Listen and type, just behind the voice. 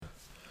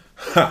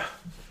Huh.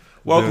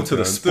 Welcome to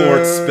the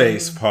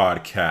SportSpace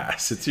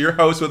podcast. It's your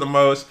host with the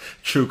most,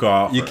 True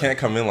Golfer. You can't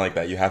come in like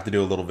that. You have to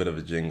do a little bit of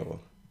a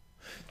jingle.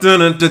 All right.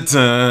 A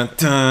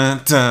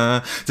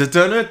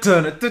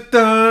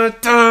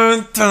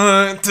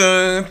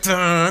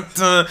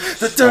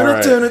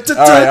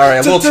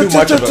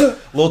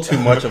little too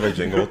much of a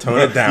jingle. Tone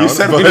it down. You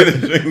said we need a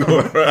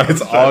jingle, bro.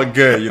 It's all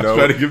good, you know.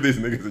 Try to give these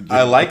niggas a jingle.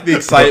 I like the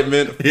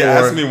excitement.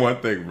 Ask me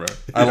one thing, bro.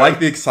 I like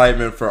the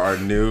excitement for our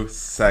new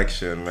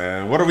section,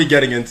 man. What are we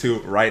getting into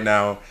right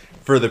now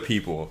for the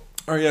people?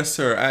 Oh, yes,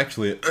 sir.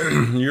 Actually,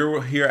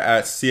 you're here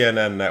at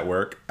CNN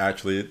Network.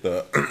 Actually,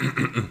 the...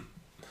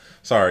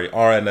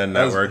 RNN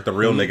Network, the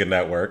real nigga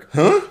network.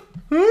 Huh?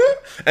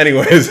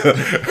 Anyways,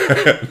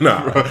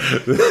 nah.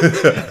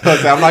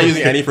 I'm not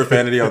using any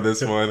profanity on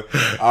this one.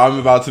 I'm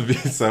about to be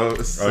so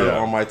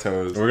on my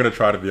toes. We're gonna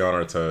try to be on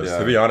our toes. Yeah.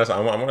 To be honest,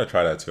 I'm gonna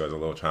try that too as a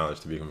little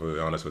challenge. To be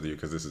completely honest with you,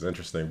 because this is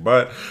interesting.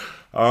 But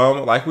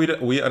like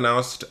we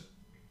announced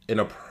in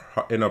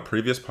a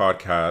previous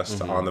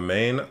podcast on the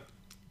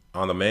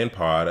main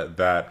pod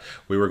that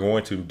we were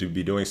going to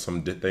be doing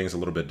some things a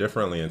little bit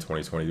differently in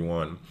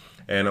 2021.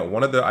 And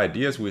one of the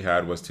ideas we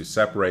had was to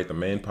separate the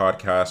main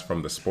podcast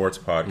from the sports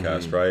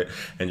podcast, right?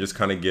 And just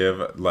kind of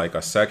give like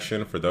a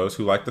section for those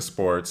who like the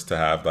sports to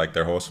have like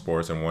their whole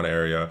sports in one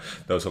area.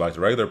 Those who like the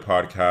regular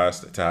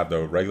podcast to have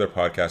the regular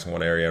podcast in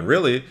one area. And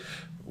really,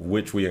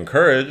 which we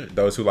encourage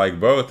those who like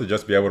both to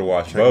just be able to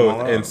watch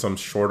both in some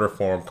shorter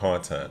form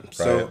content, right?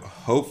 So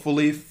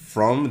hopefully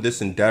from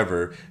this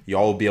endeavor,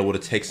 y'all will be able to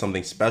take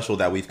something special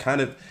that we've kind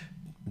of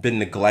been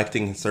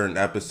neglecting in certain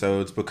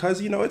episodes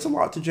because, you know, it's a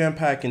lot to jam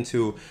pack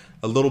into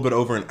a little bit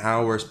over an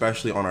hour,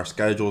 especially on our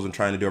schedules and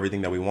trying to do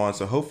everything that we want.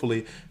 So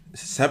hopefully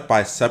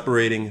by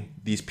separating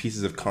these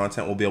pieces of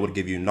content, we'll be able to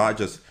give you not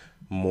just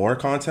more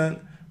content,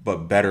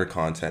 but better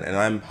content. And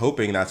I'm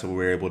hoping that's what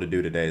we're able to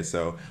do today.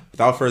 So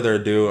without further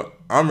ado,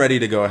 I'm ready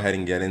to go ahead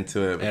and get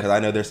into it because I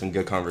know there's some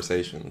good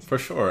conversations. For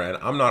sure. And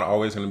I'm not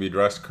always going to be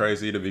dressed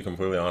crazy, to be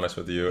completely honest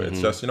with you.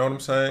 It's just, you know what I'm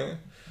saying?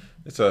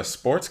 It's a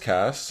sports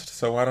cast,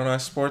 so why don't I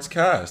sports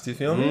cast? You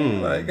feel me?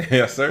 Like,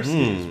 yes, sir.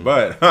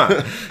 But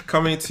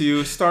coming to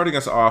you, starting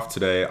us off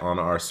today on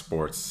our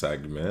sports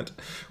segment,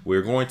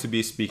 we're going to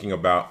be speaking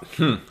about,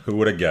 who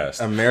would have guessed?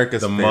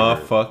 America's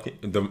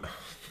favorite.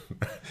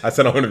 I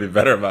said I'm going to be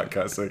better about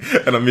cussing,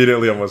 and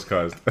immediately almost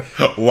cussed.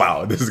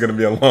 Wow, this is going to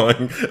be a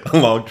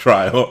long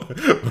trial.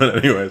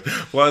 But anyways,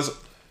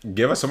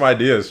 give us some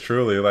ideas,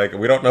 truly. Like,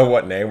 we don't know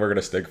what name we're going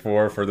to stick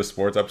for the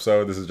sports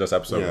episode. This is just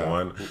episode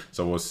 1,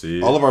 so we'll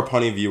see. All of our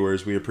punny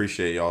viewers, we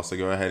appreciate y'all, so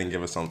go ahead and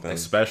give us something.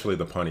 Especially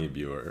the punny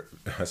viewer.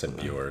 I said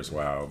viewers,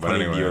 wow. But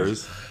punny anyways,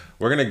 viewers.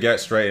 We're going to get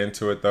straight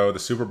into it, though. The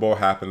Super Bowl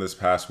happened this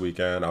past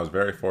weekend. I was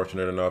very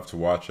fortunate enough to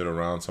watch it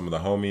around some of the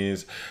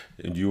homies.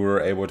 You were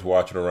able to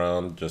watch it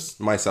around just...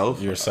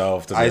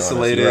 Yourself, to be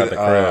isolated. Honest. You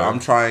were at the crib. I'm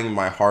trying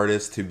my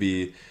hardest to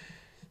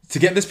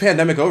get this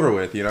pandemic over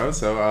with, you know?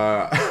 So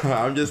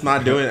I'm just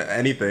not doing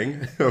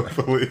anything,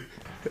 hopefully.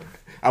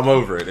 I'm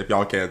over it, if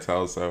y'all can't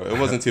tell. So it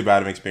wasn't too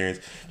bad of an experience.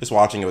 Just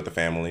watching it with the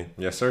family.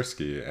 Yes, sir,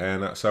 ski.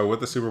 And so with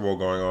the Super Bowl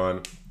going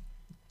on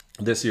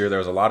this year, there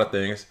was a lot of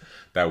things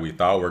that we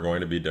thought were going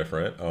to be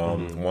different.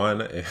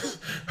 One is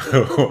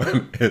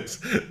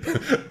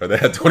they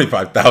had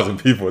 25,000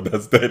 people in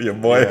that stadium,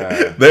 boy.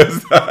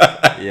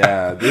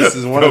 Yeah, this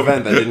is one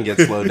event that didn't get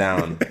slowed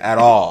down at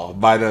all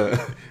by the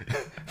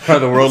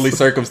worldly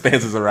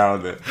circumstances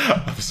around it.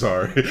 I'm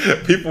sorry.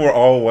 People were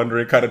all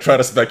wondering, kind of trying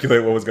to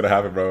speculate what was going to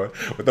happen, bro.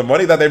 With the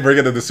money that they bring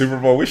into the Super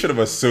Bowl, we should have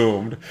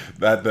assumed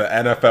that the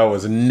NFL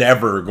was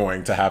never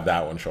going to have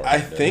that one short.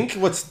 I think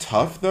what's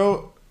tough,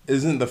 though,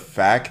 isn't the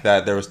fact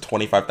that there was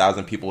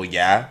 25,000 people,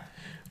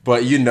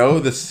 but you know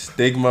the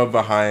stigma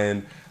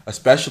behind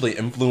especially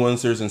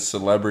influencers and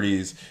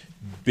celebrities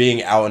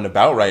being out and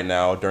about right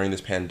now during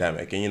this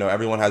pandemic. And, you know,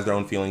 everyone has their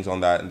own feelings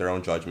on that and their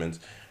own judgments.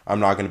 I'm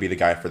not going to be the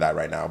guy for that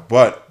right now.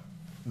 But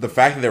the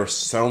fact that there were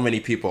so many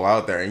people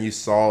out there and you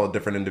saw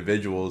different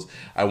individuals,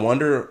 I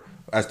wonder,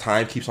 as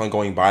time keeps on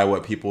going by,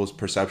 what people's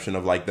perception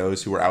of like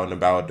those who were out and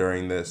about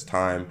during this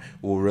time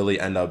will really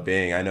end up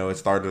being. I know it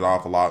started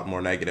off a lot more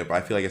negative, but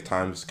I feel like as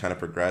time's kind of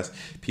progressed,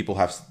 people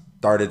have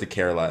started to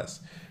care less.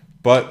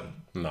 But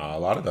a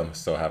lot of them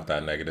still have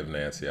that negative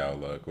Nancy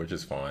outlook, which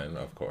is fine,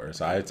 of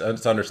course. It's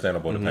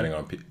understandable depending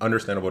on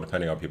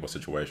people's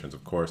situations,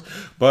 of course.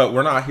 But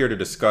we're not here to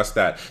discuss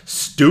that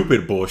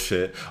stupid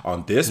bullshit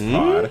on this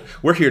pod.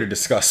 We're here to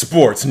discuss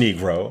sports,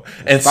 Negro.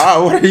 And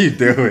what are you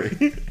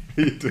doing?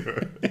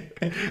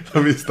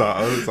 Let me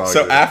stop.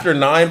 So after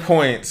 9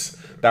 points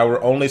that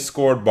were only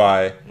scored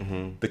by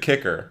the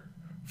kicker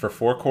for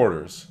 4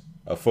 quarters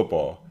of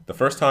football, the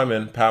first time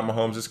in Pat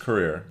Mahomes'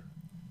 career,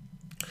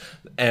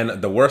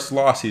 and the worst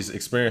loss he's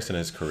experienced in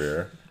his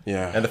career,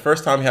 and the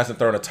first time he hasn't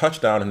thrown a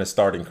touchdown in his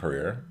starting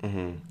career,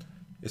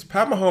 is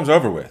Pat Mahomes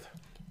over with?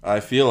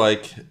 I feel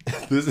like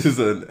this is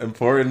an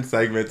important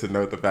segment to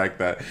note the fact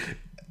that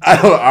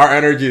our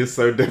energy is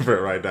so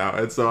different right now.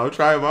 And so I'm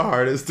trying my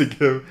hardest to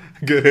give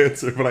a good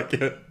answer, but I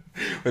can't.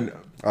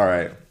 All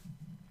right.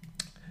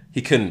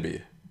 He couldn't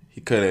be.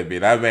 He couldn't be.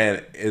 That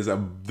man is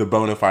the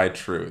bona fide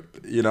truth.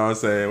 You know what I'm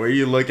saying? Where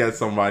you look at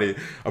somebody,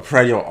 a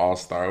perennial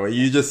all-star, where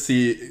you just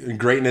see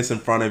greatness in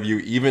front of you,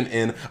 even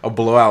in a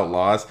blowout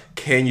loss.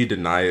 Can you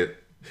deny it?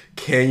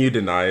 Can you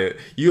deny it?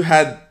 You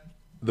had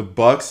the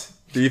Bucks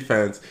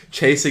defense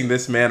chasing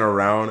this man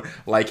around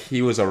like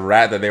he was a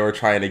rat that they were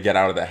trying to get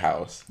out of the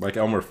house. Like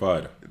Elmer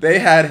Fudd. They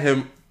had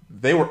him,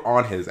 they were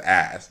on his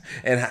ass.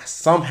 And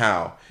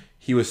somehow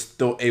he was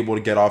still able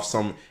to get off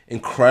some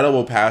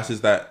incredible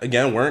passes that,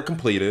 again, weren't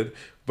completed,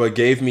 but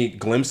gave me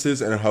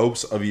glimpses and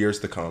hopes of years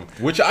to come.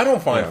 Which I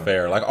don't find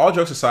fair. Like, all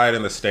jokes aside,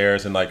 in the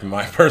stairs and, like,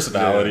 my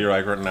personality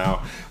right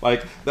now,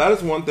 like, that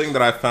is one thing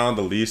that I found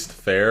the least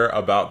fair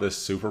about this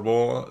Super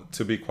Bowl,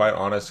 to be quite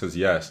honest, because,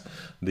 yes,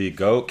 the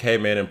GOAT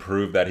came in and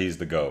proved that he's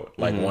the GOAT.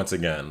 Like, once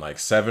again, like,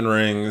 7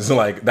 rings,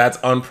 like, that's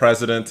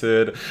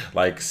unprecedented.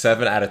 Like,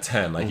 7 out of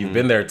 10. Like, you've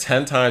been there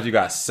 10 times, you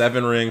got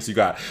 7 rings, you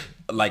got...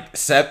 Like,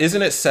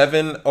 isn't it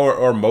 7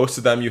 or most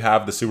of them you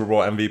have the Super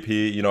Bowl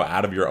MVP, you know,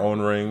 out of your own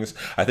rings?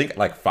 I think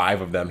like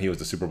 5 of them he was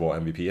the Super Bowl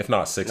MVP, if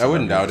not 6 I of them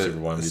wouldn't doubt Super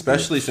Bowl it, MVP.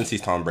 especially since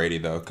he's Tom Brady,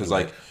 though, because,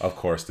 like... Of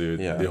course,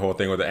 dude. Yeah. The whole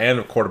thing with it. And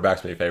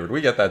quarterbacks being favored.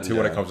 We get that, too,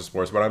 when it comes to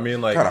sports. But I mean,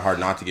 like... kind of hard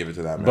not to give it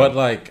to that, man. But,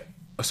 like...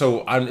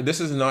 So, this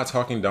is not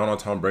talking down on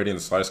Tom Brady in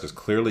the slightest, because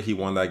clearly he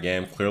won that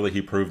game. Clearly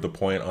he proved the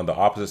point on the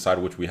opposite side,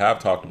 which we have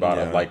talked about,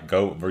 of like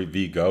GOAT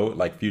v. GOAT,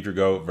 like future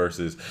GOAT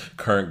versus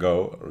current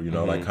GOAT, you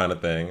know, like kind of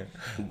thing.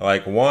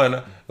 Like,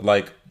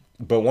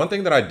 but one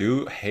thing that I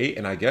do hate,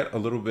 and I get a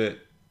little bit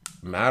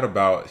mad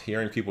about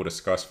hearing people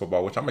discuss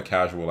football, which I'm a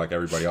casual like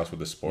everybody else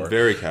with the sport.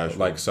 Very casual.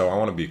 Like, so I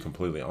want to be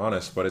completely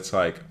honest, but it's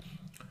like,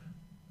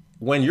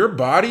 when your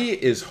body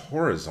is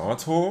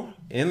horizontal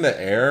in the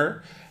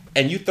air,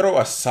 and you throw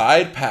a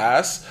side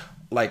pass,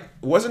 like,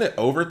 wasn't it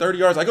over 30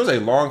 yards? Like, it was a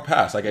long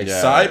pass. Like, a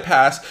side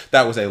pass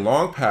that was a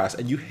long pass,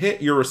 and you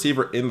hit your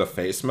receiver in the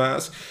face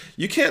mask.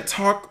 You can't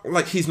talk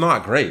like he's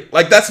not great.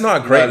 Like, that's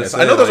not greatness.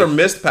 I know those are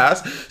missed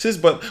passes,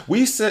 but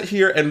we sit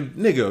here and,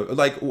 nigga,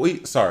 like,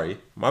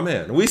 my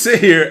man. We sit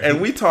here and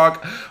we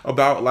talk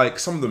about, like,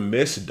 some of the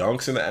missed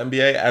dunks in the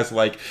NBA as,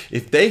 like,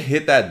 if they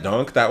hit that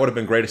dunk, that would have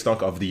been greatest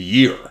dunk of the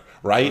year.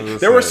 Right?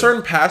 There were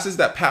certain passes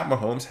that Pat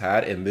Mahomes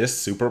had in this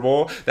Super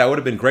Bowl that would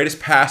have been greatest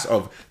pass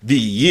of the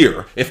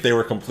year if they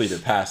were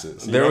completed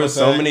passes. There were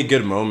so many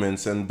good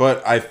moments,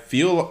 but I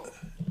feel,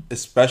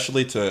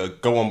 especially to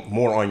go on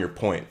more on your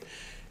point,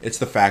 it's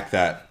the fact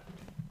that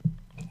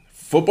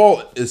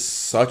football is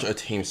such a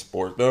team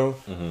sport, though,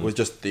 with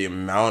just the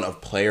amount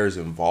of players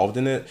involved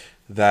in it,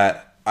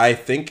 that I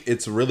think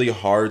it's really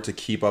hard to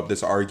keep up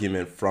this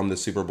argument from the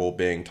Super Bowl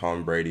being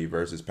Tom Brady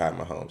versus Pat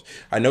Mahomes.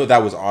 I know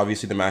that was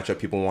obviously the matchup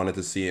people wanted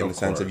to see in the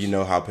sense of, you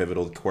know, how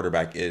pivotal the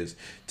quarterback is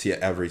to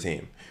every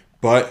team.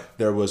 But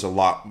there was a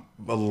lot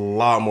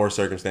more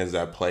circumstances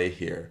at play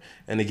here.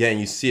 And again,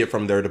 you see it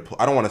from their...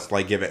 I don't want to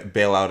like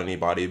bail out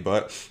anybody,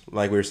 but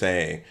like we were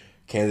saying,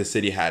 Kansas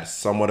City had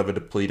somewhat of a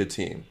depleted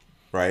team,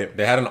 right?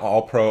 They had an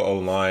all-pro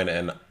O-line,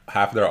 and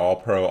half their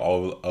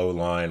all-pro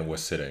O-line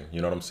was sitting. You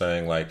know what I'm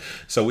saying? Like,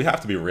 so we have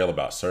to be real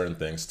about certain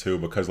things too,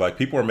 because like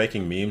people are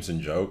making memes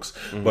and jokes,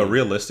 but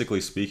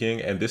realistically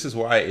speaking, and this is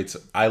why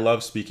I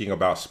love speaking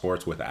about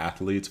sports with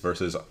athletes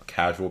versus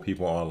casual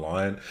people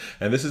online.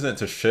 And this isn't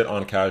to shit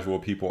on casual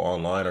people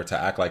online or to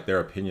act like their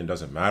opinion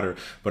doesn't matter,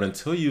 but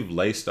until you've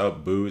laced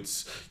up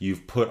boots,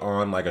 you've put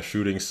on like a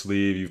shooting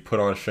sleeve, you've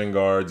put on shin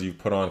guards, you've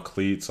put on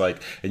cleats,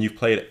 like, and you've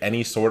played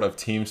any sort of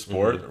team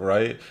sport,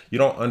 right? You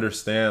don't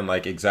understand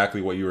like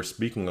exactly what you were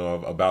speaking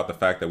of about the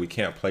fact that we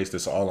can't place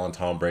this all on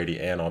Tom Brady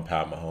and on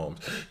Pat Mahomes.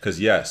 Because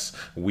yes,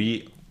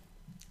 the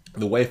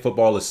way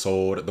football is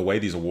sold, the way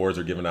these awards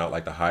are given out,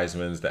 like the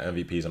Heismans, the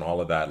MVPs, and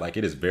all of that, like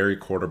it is very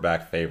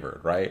quarterback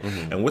favored, right?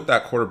 And with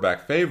that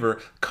quarterback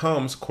favor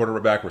comes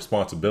quarterback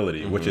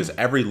responsibility, which is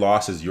every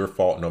loss is your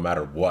fault no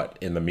matter what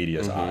in the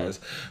media's eyes.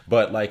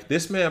 But like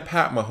this man,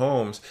 Pat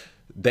Mahomes,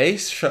 they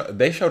showed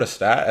a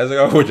stat as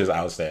ago, which is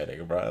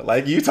outstanding, bro.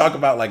 Like you talk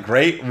about like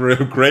great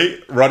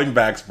running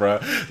backs, bro.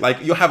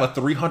 Like you'll have a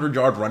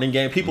 300-yard running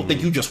game. People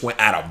think you just went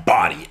out of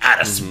body,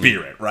 out of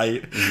spirit,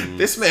 right?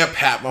 This man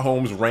Pat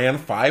Mahomes ran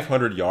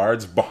 500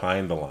 yards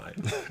behind the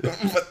line.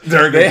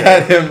 They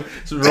had him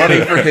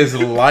running for his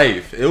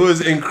life. It was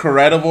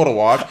incredible to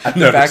watch.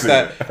 The fact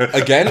that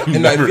again,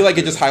 and I feel like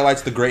it just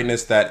highlights the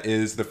greatness that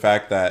is the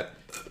fact that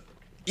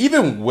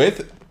even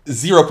with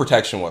zero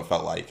protection, what it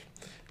felt like,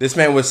 this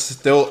man was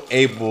still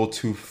able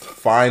to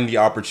find the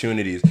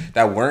opportunities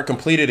that weren't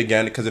completed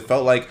again because it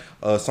felt like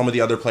some of the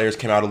other players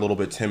came out a little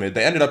bit timid.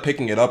 They ended up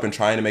picking it up and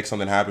trying to make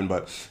something happen,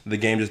 but the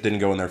game just didn't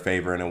go in their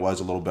favor, and it was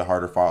a little bit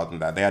harder fought than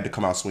that. They had to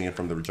come out swinging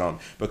from the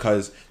jump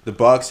because the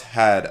Bucks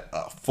had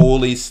a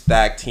fully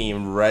stacked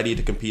team ready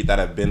to compete that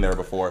have been there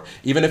before.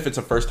 Even if it's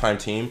a first-time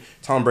team,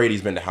 Tom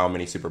Brady's been to how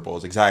many Super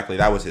Bowls? Exactly.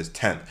 That was his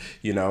 10th.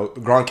 You know,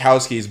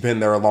 Gronkowski's been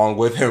there along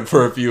with him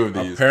for a few of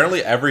these.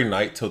 Apparently, every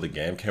night till the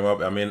game came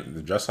up, I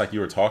mean, just just like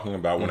you were talking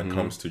about when it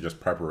comes to just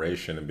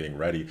preparation and being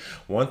ready,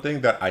 one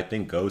thing that I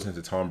think goes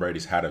into Tom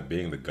Brady's hat of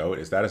being the GOAT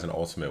is that is an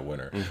ultimate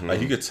winner.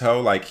 Like, you could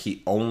tell, like,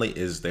 he only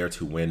is there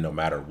to win no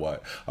matter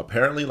what.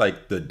 Apparently,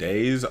 like, the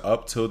days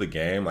up till the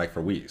game, like,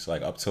 for weeks,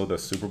 like, up till the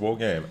Super Bowl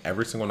game,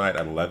 every single night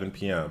at 11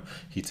 p.m.,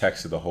 he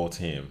texted the whole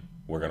team,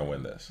 we're going to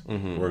win this. We're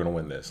going to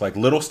win this. Like,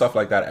 little stuff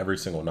like that every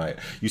single night.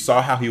 You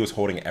saw how he was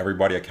holding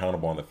everybody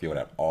accountable on the field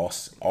at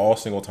all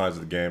single times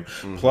of the game.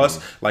 Plus,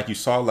 like, you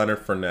saw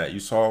Leonard Fournette,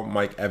 you saw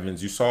Mike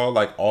Evans, you saw,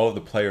 like, all of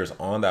the players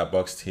on that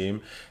Bucs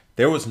team.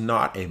 There was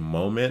not a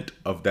moment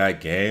of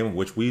that game,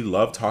 which we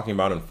love talking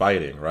about in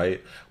fighting,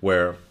 right?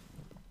 Or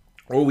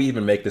we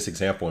even make this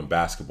example in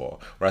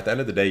basketball, where at the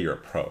end of the day, you're a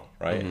pro,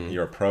 right?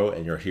 You're a pro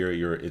and you're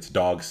here, it's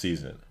dog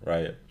season,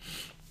 right?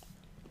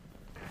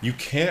 You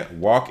can't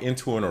walk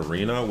into an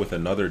arena with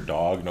another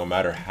dog, no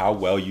matter how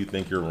well you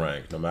think you're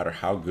ranked, no matter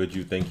how good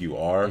you think you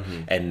are,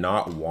 and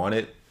not want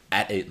it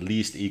at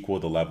least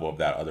equal the level of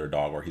that other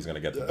dog, where he's going to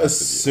get the best of you. As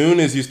soon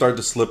as you start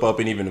to slip up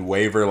and even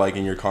waver, like,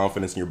 in your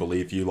confidence and your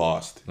belief, you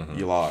lost.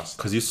 You lost.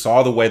 Because you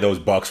saw the way those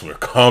Bucks were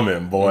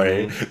coming,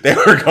 boy. They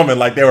were coming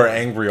like they were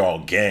angry all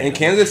game. And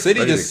Kansas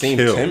City just seemed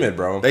timid,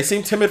 bro. They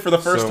seemed timid for the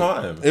first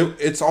time.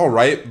 It's all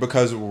right,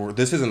 because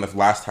this isn't the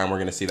last time we're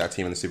going to see that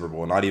team in the Super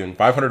Bowl. Not even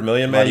 $500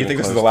 million, man. You think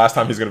this is the last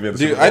time he's going to be in the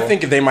Super Bowl? I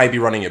think they might be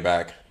running it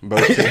back.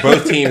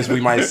 Both teams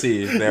we might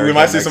see. We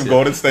might see some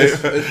Golden State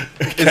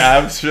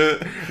Cavs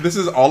shit. This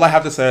is all I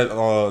have to say.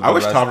 I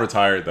wish Tom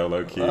retired, though,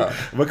 low key,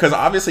 because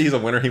obviously he's a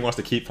winner. He wants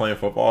to keep playing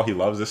football. He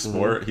loves this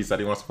sport. He said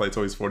he wants to play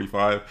till he's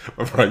 45.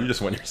 But bro, you just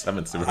won your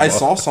 7th Super Bowl.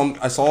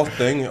 I saw a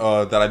thing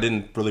that I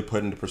didn't really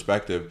put into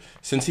perspective.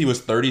 Since he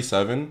was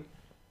 37,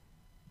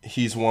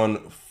 he's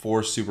won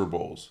 4 Super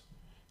Bowls.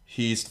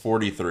 He's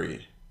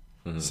 43,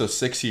 so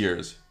 6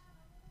 years,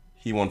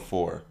 he won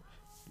 4.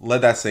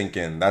 Let that sink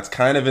in. That's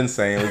kind of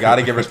insane. We got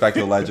to give respect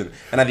to the legend.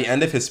 And at the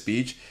end of his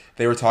speech,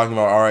 they were talking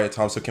about, all right,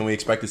 Tom, so can we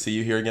expect to see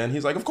you here again?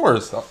 He's like, of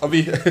course. I'll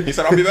be. He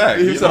said, I'll be back.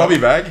 He said, I'll be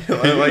back.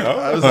 Like,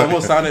 I was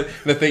almost sounded.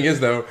 The thing is,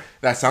 though,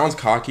 that sounds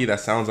cocky. That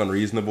sounds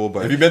unreasonable.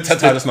 But if you've been 10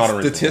 times, it's not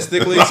unreasonable.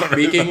 Statistically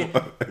speaking,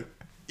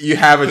 you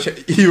have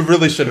you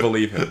really should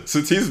believe him.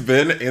 Since he's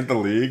been in the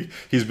league,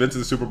 he's been to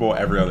the Super Bowl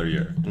every other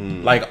year.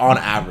 Like, on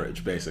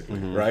average, basically,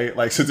 right?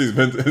 Like, since he's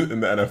been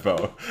in the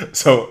NFL.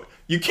 So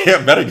you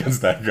can't bet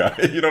against that guy.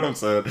 You know what I'm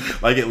saying?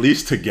 Like, at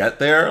least to get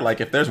there,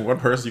 like, if there's one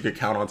person you could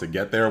count on to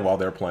get there while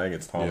they're playing,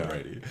 it's Tom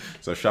Brady.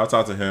 So shouts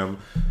out to him.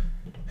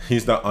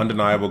 He's the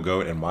undeniable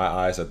GOAT in my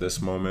eyes at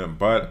this moment.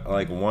 But,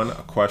 like, one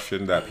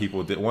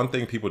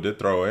thing people did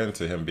throw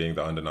into him being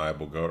the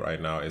undeniable GOAT right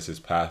now is his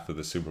path to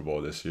the Super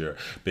Bowl this year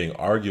being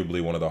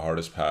arguably one of the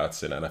hardest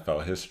paths in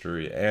NFL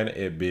history, and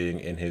it being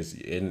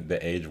in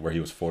the age where he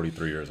was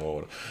 43 years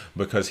old,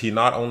 because he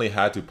not only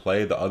had to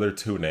play the other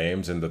 2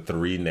 names and the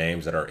 3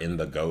 names that are in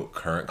the GOAT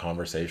current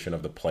conversation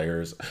of the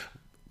players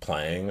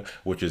playing,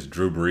 which is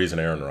Drew Brees and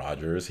Aaron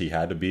Rodgers. He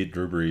had to beat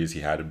Drew Brees. He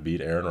had to beat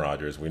Aaron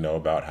Rodgers. We know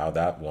about how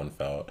that one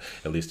felt,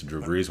 at least the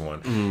Drew Brees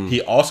one. He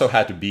also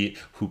had to beat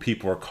who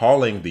people are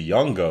calling the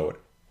young GOAT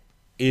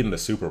in the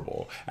Super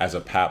Bowl as a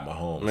Pat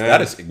Mahomes. Man,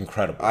 that is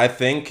incredible. I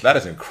think that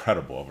is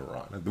incredible of a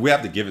run. We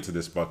have to give it to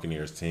this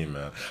Buccaneers team,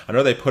 man. I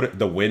know they put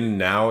the win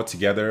now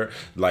together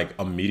like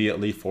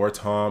immediately for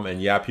Tom,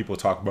 and yeah, people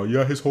talk about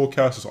his whole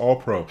cast is all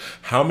pro.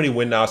 How many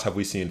win nows have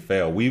we seen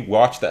fail? We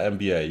watch the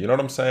NBA. You know what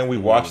I'm saying? We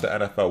watch the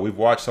NFL. We've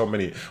watched so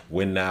many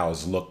win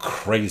nows look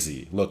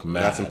crazy, look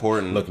mad. That's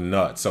important. Look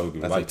nuts. So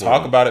like,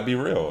 talk about it, be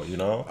real. You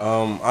know?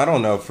 I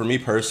don't know. For me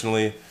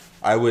personally,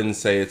 I wouldn't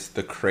say it's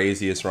the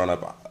craziest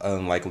run-up,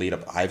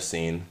 lead-up I've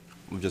seen.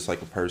 Just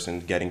like a person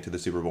getting to the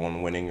Super Bowl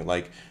and winning,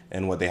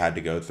 and what they had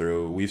to go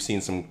through. We've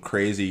seen some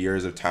crazy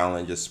years of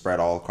talent just spread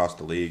all across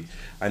the league.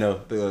 I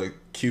know the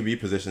QB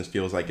positions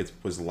feels like it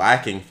was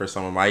lacking for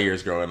some of my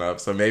years growing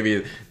up. So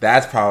maybe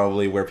that's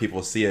probably where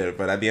people see it.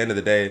 But at the end of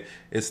the day,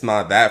 it's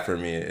not that for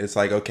me. It's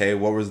like, okay,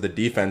 what was the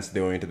defense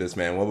doing to this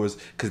man?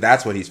 Because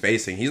that's what he's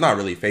facing. He's not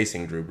really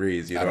facing Drew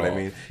Brees. You know what I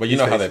mean? But you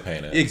know how they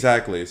paint it.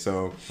 Exactly.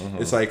 So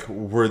it's like,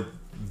 were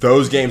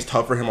those games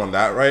tough for him on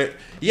that, right?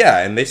 Yeah,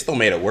 and they still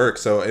made it work.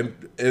 So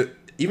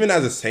even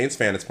as a Saints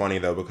fan, it's funny,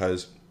 though,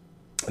 because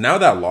now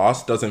that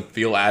loss doesn't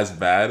feel as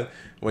bad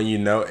when you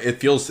know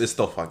it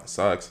still fucking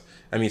sucks.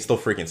 I mean, it still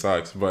freaking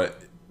sucks. But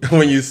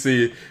when you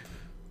see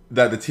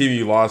that the team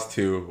you lost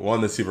to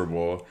won the Super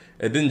Bowl,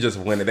 it didn't just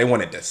win it; they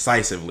won it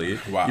decisively.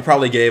 Wow. You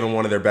probably gave them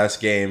one of their best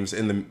games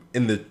in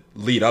the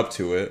lead up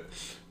to it.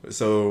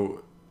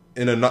 So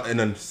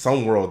in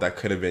some world, that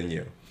could have been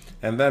you.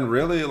 And then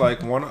really,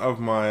 like, one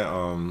of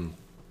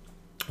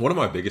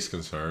my biggest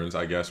concerns,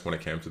 I guess, when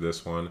it came to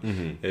this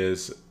one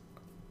is,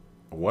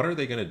 what are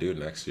they going to do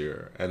next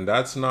year? And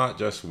that's not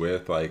just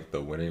with, like,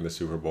 the winning the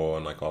Super Bowl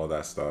and, like, all of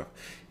that stuff.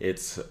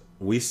 It's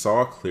we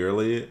saw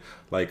clearly,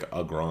 like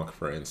a Gronk,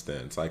 for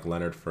instance, like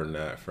Leonard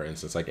Fournette, for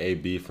instance, like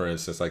AB, for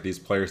instance, like these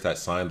players that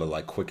signed the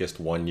like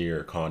quickest 1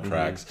 year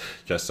contracts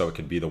just so it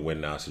could be the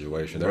win now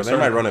situation. They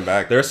might run it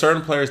back. There are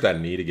certain players that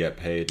need to get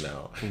paid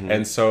now,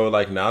 and so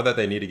like now that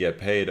they need to get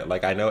paid,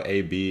 like I know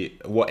AB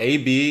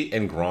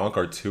and Gronk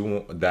are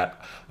two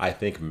that I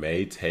think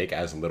may take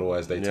as little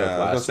as they took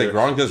last year.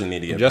 Gronk doesn't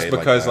need to get just paid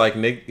because like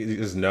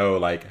niggas know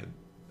like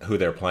who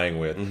they're playing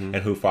with and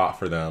who fought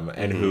for them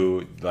and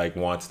who like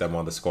wants them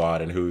on the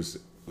squad and who's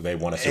they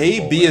want to.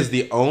 AB is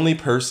the only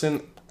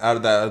person out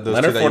of that. Those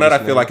Leonard Fournette, I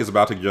feel like is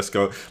about to just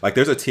go. Like,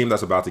 there's a team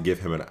that's about to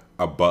give him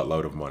a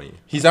buttload of money.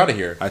 He's out of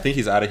here. I think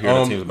he's out of here.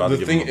 And the team's about to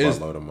give him a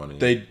buttload of money.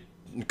 They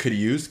could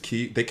use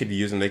him.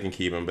 They can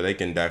keep him, but they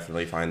can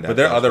definitely find that. But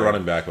their other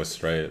running back was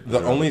straight.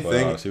 The only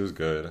thing he was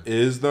good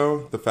is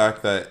though the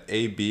fact that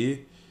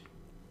AB,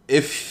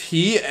 if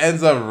he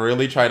ends up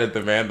really trying to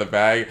demand the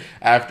bag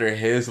after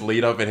his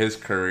lead up in his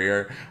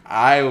career,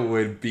 I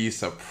would be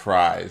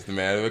surprised,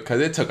 man, because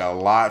it took a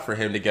lot for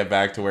him to get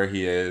back to where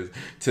he is,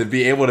 to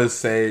be able to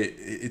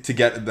say, to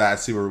get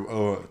that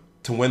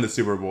to win the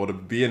Super Bowl, to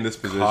be in this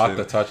position. Caught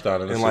the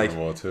touchdown in the Super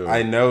Bowl, too.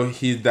 I know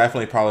he's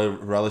definitely probably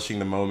relishing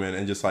the moment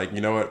and just like, you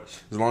know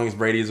what, as long as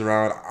Brady's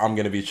around, I'm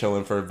going to be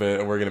chilling for a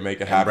bit and we're going to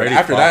make it happen.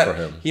 After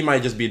that, he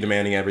might just be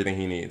demanding everything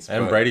he needs.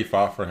 And Brady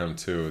fought for him,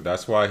 too.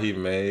 That's why he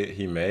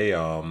may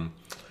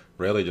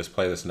really just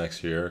play this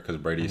next year because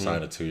Brady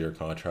signed a 2-year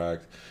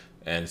contract.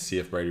 And see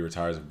if Brady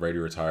retires. If Brady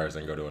retires,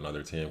 then go to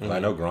another team. Because I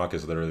know Gronk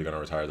is literally going to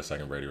retire the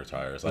second Brady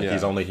retires. Like,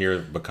 he's only here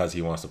because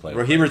he wants to play.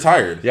 Bro, he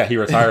retired. Yeah, he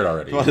retired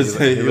already. He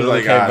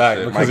literally came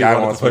back because he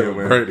wanted to play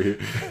with Brady.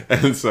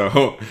 And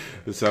so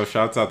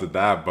shouts out to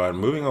that. But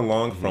moving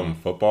along from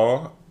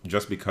football,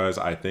 just because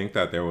I think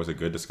that there was a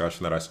good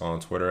discussion that I saw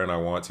on Twitter, and I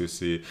want to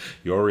see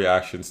your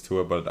reactions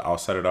to it, but I'll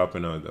set it up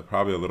in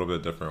probably a little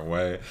bit different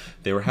way.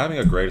 They were having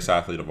a greatest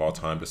athlete of all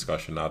time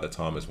discussion now that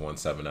Tom has won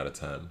 7 out of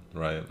 10,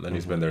 right? And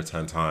he's been there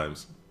 10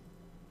 times.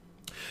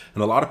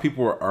 And a lot of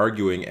people were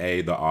arguing,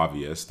 the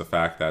obvious, the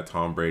fact that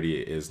Tom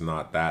Brady is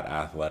not that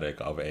athletic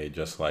of a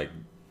just like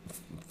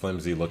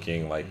flimsy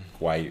looking, like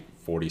white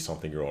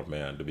 40-something-year-old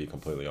man, to be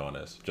completely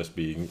honest. Just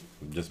being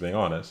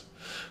honest.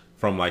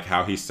 From like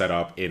how he's set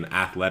up in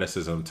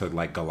athleticism to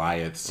like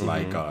Goliaths,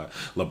 like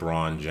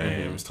LeBron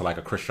James, to like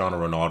a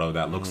Cristiano Ronaldo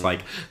that looks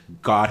like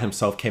God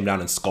himself came down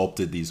and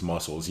sculpted these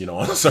muscles,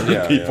 on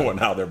certain people and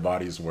how their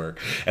bodies work.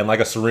 And like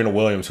a Serena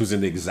Williams who's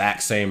in the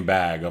exact same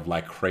bag of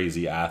like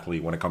crazy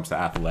athlete when it comes to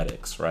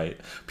athletics, right?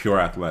 Pure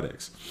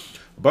athletics.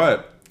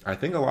 But I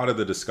think a lot of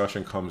the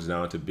discussion comes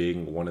down to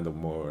being one of the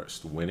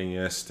most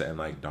winningest and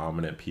like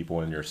dominant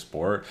people in your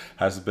sport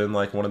has been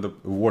like one of the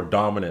more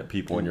dominant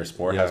people in your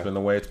sport has been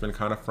the way it's been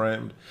kind of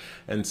framed.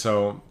 And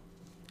so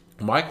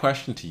my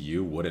question to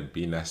you wouldn't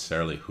be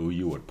necessarily who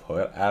you would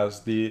put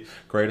as the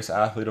greatest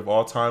athlete of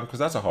all time, because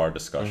that's a hard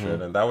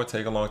discussion and that would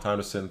take a long time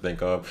to sit and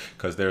think of,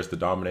 because there's the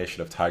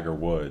domination of Tiger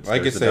Woods,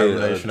 there's the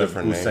domination of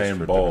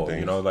Usain Bolt,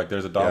 like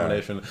there's a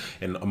domination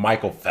in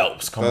Michael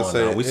Phelps. Come on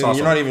now. We saw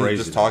you're not even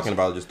just talking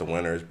about just the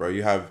winners, bro.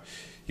 You have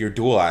your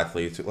dual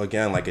athletes,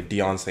 again, like a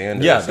Deion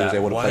Sanders who's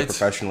able to play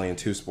professionally in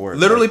 2 sports.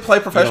 Literally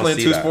play professionally in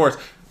 2 sports.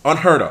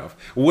 Unheard of.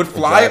 Would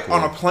fly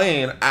on a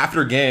plane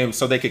after games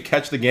so they could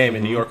catch the game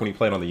in New York when he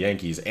played on the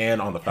Yankees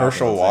and on the Falcons.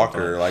 Herschel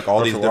Walker, like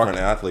all these different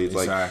athletes,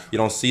 like you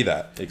don't see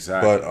that.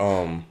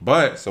 Exactly.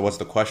 But so what's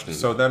the question?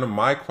 So then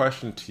my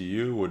question to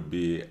you would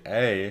be,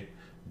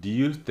 do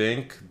you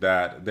think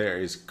that there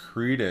is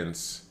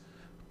credence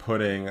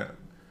putting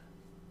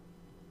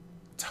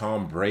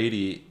Tom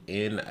Brady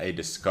in a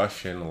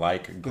discussion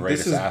like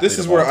greatest athlete this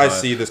is where I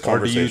see this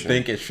conversation. Or do you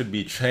think it should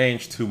be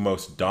changed to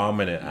most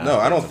dominant athlete? No,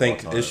 I don't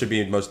think it should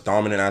be most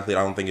dominant athlete.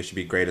 I don't think it should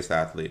be greatest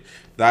athlete.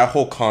 That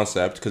whole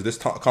concept, because this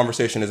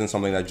conversation isn't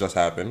something that just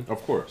happened.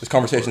 Of course. This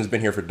conversation has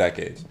been here for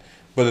decades.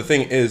 But the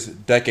thing is,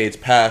 decades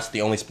past,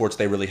 the only sports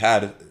they really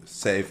had,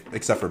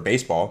 except for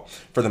baseball,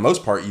 for the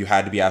most part, you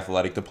had to be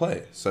athletic to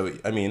play. So,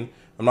 I mean,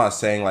 I'm not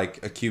saying like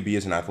a QB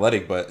isn't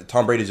athletic, but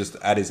Tom Brady's just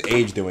at his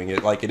age doing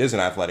it like it is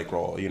an athletic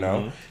role,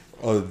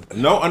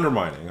 no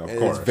undermining, of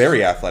course. It's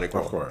very athletic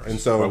role. Of course. And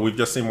so we've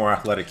just seen more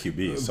athletic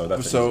QBs, so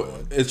that's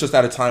it's just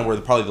at a time where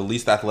probably the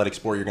least athletic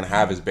sport you're going to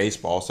have is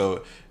baseball.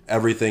 So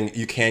everything,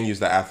 you can use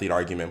the athlete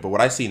argument. But what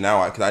I see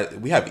now, because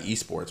we have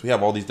esports, we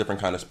have all these different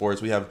kind of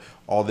sports, we have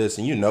all this,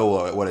 and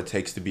what it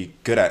takes to be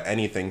good at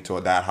anything to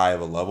that high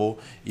of a level,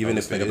 even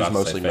if it is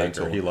mostly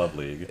mental. He loved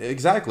league.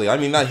 Exactly. I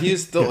mean,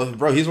 he's still,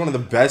 bro, he's one of the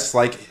best,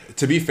 like,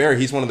 to be fair,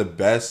 he's one of the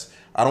best,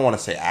 I don't want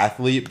to say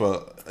athlete,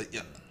 but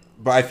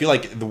I feel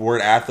like the word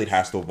athlete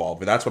has to evolve,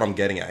 and that's what I'm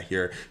getting at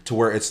here, to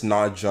where it's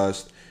not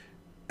just,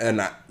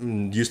 and I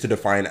used to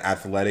define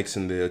athletics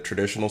in the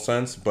traditional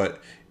sense, but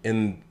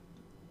in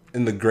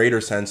the greater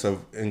sense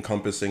of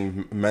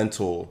encompassing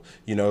mental,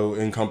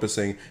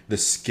 encompassing the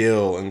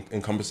skill, and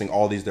encompassing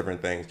all these different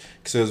things.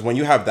 Because when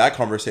you have that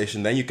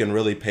conversation, then you can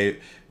really pay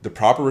the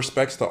proper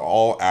respects to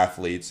all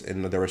athletes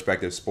in their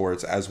respective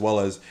sports, as well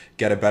as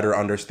get a better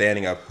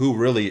understanding of who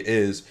really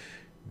is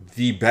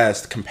the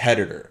best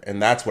competitor. And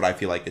that's what I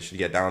feel like it should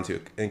get down to.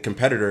 And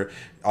competitor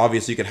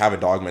obviously you could have a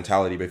dog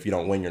mentality, but if you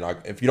don't win, you're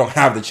not. If you don't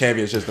have the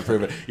championships to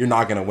prove it, you're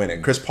not going to win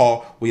it. Chris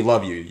Paul, we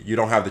love you. You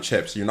don't have the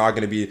chips. You're not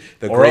going to be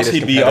the or greatest. Or else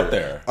he'd be up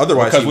there.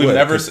 Otherwise,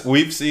 because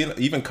we've seen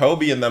even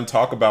Kobe and them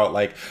talk about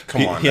like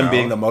him now.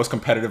 being the most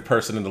competitive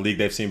person in the league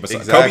they've seen.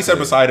 Exactly. Kobe said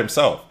beside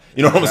himself.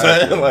 You know what I'm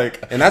saying?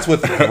 Like, and that's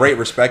with great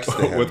respect to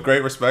him. With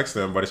great respect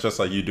to him, but it's just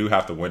like you do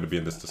have to win to be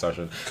in this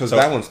discussion. Because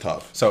that one's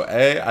tough. So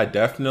I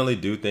definitely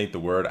do think the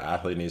word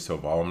athlete needs to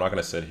evolve. I'm not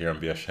gonna sit here and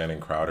be a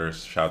Shannon Crowder.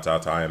 Shouts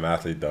out to I Am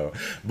Athlete though,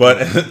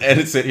 but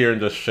and sit here and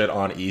just shit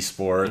on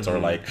esports or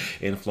like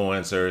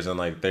influencers and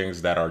like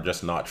things that are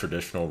just not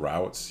traditional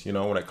routes. You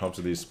know, when it comes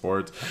to these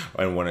sports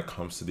and when it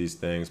comes to these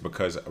things,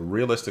 because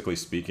realistically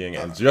speaking,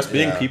 and just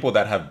being people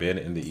that have been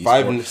in the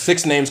esports,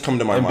 6 names come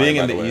to my mind. And being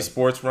in the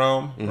esports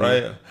realm,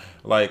 right?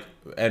 Like,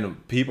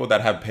 and people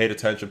that have paid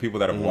attention, people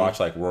that have watched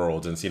like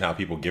Worlds and seen how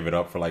people give it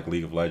up for like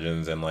League of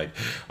Legends and like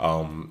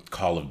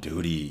Call of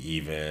Duty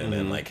even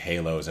and like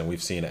Halos, and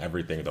we've seen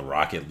everything, the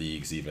Rocket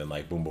Leagues even,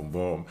 like boom boom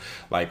boom.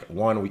 Like,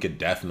 one, we could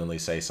definitely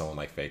say someone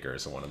like Faker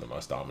is one of the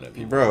most dominant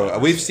people. Bro,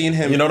 we've seen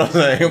him. You know what I'm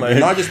saying? Like,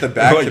 not just the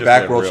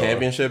back-to-back world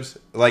championships.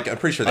 Like, I'm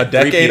pretty sure a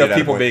decade of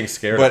people being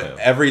scared of him. But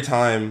every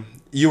time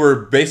you were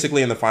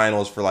basically in the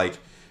finals for like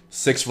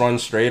 6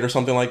 runs straight or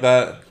something like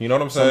that. You know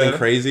what I'm saying? Something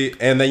crazy.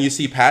 And then you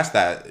see past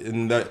that.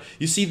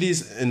 You see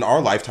these in our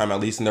lifetime, at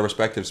least in their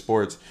respective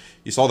sports.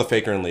 You saw the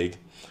Faker in League.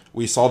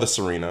 We saw the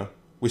Serena.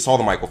 We saw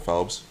the Michael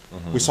Phelps.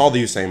 We saw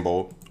the Usain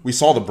Bolt. We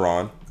saw the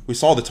Braun. We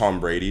saw the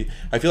Tom Brady.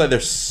 I feel like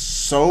there's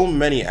so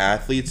many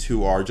athletes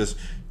who are just...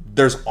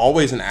 There's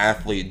always an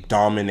athlete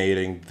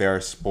dominating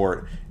their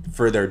sport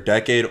for their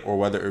decade, or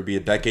whether it be a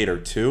decade or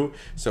 2.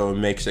 So it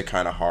makes it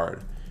kind of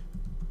hard.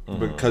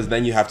 Because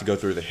then you have to go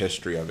through the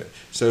history of it.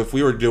 So if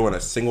we were doing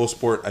a single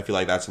sport, I feel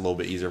like that's a little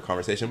bit easier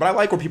conversation. But I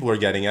like where people are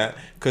getting at,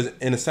 because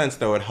in a sense,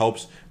 though, it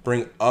helps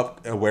bring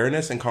up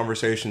awareness and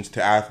conversations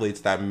to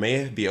athletes that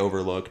may be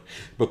overlooked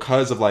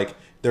because of like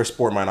their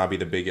sport might not be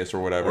the biggest or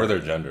whatever, or their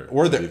gender,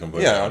 or their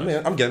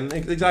I'm getting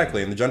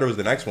exactly. And the gender was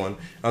the next one.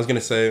 I was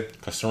gonna say,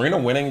 because Serena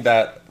winning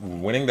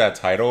that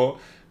title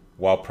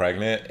while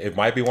pregnant, it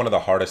might be one of the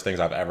hardest things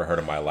I've ever heard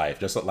in my life.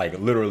 Just like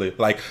literally,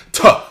 like,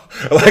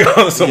 like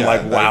on some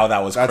like, wow, that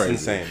was that's crazy.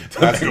 Insane.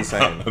 That's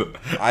insane.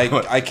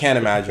 I can't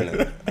imagine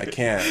it. I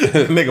can't.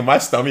 Nigga, my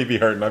stomach be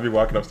hurting. I'd be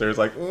walking upstairs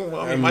like,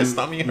 mommy, my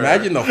stomach hurt.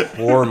 Imagine the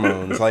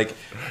hormones. Like,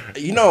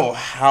 you know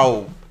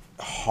how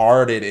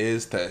hard it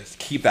is to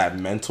keep that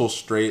mental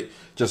straight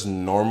just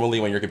normally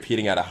when you're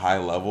competing at a high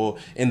level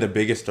in the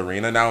biggest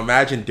arena. Now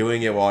imagine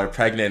doing it while you're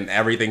pregnant and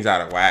everything's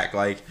out of whack.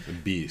 Like,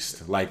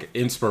 beast, like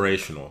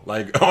inspirational.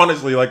 Like,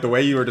 honestly, like the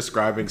way you were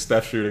describing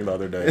Steph shooting the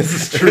other day,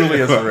 it's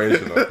truly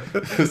inspirational.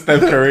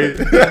 Steph Curry.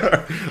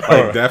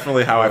 Like,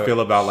 definitely how I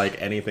feel about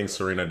like anything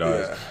Serena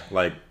does. Yeah.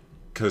 Like,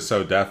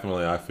 so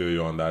definitely I feel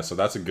you on that. So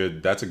that's a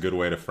good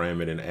way to frame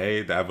it in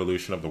A, the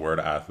evolution of the word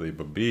athlete,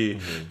 but B,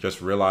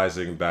 just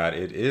realizing that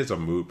it is a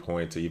moot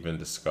point to even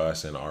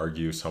discuss and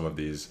argue some of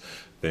these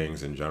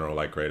things in general,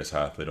 like greatest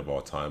athlete of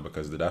all time,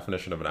 because the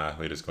definition of an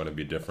athlete is going to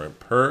be different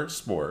per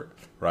sport,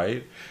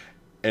 right?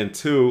 And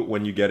 2,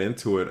 when you get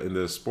into it in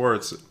the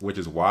sports, which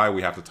is why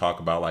we have to talk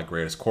about like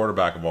greatest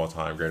quarterback of all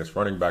time, greatest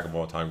running back of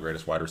all time,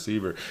 greatest wide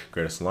receiver,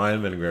 greatest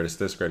lineman, greatest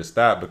this, greatest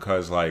that,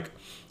 because like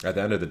at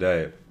the end of the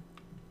day,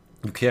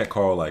 you can't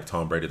call like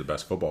Tom Brady the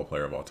best football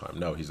player of all time.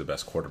 No, he's the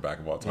best quarterback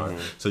of all time.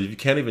 So if you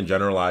can't even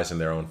generalize in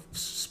their own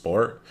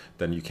sport,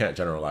 then you can't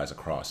generalize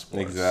across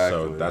sports. Exactly.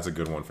 So that's a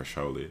good one for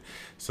Sholey.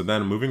 So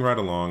then moving right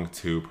along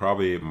to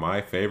probably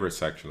my favorite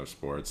section of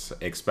sports,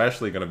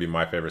 especially going to be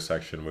my favorite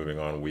section moving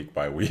on week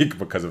by week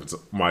because it's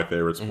my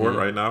favorite sport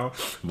right now.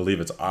 I believe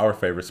it's our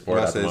favorite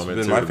sport at the moment.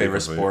 It's been my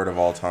favorite sport of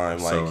all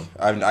time. Like,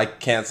 I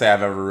can't say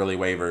I've ever really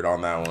wavered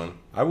on that one.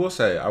 I will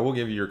say, I will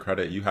give you your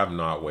credit. You have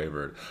not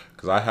wavered.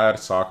 Because I had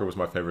soccer was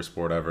my favorite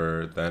sport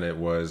ever. Then it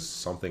was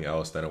something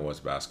else. Then it was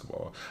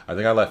basketball. I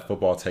think I let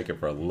football take it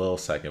for a little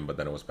second, but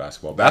then it was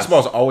basketball.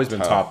 Basketball's always been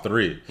top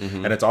 3.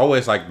 And it's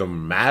always like the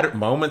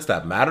moments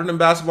that mattered in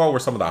basketball were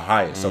some of the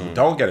highest. So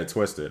don't get it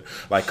twisted.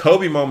 Like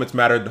Kobe moments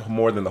mattered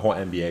more than the whole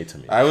NBA to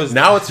me.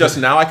 Now it's just,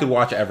 now I could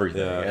watch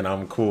everything. And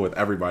I'm cool with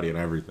everybody and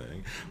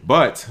everything.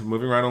 But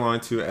moving right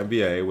along to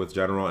NBA with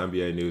general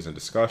NBA news and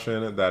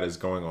discussion that is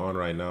going on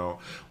right now.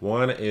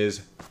 One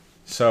is,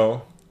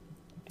 so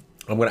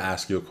I'm going to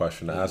ask you a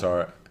question as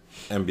our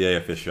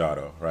NBA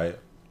aficionado, right?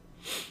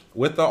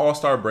 With the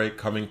All-Star break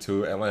coming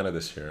to Atlanta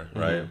this year,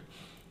 right?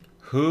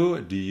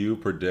 Who do you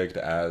predict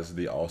as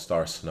the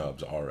All-Star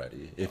snubs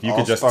already? If you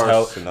could just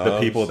tell the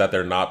people that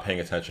they're not paying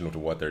attention to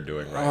what they're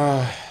doing right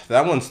now.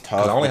 That one's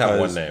tough. I only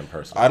have one name,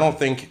 personally. I don't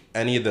think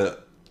any of the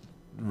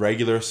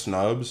regular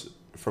snubs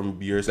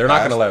from years they're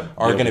past not going to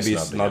are going to be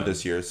snubbed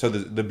this year. So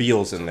the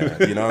Beals in there,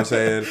 you know what I'm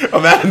saying?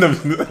 Imagine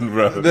them,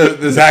 bro.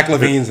 The Zach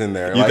LaVine's in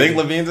there. You think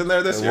LaVine's in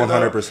there this year?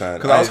 100%.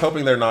 Because I was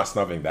hoping they're not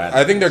snubbing that.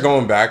 I think they're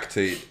going back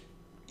to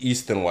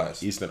East and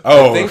West.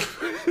 Oh, I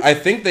think I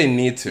think they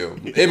need to.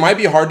 It might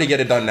be hard to get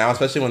it done now,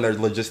 especially when they're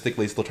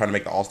logistically still trying to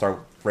make the All-Star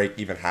break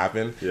even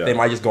happen. Yeah. They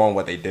might just go on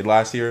what they did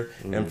last year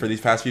and for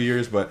these past few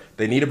years, but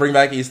they need to bring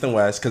back East and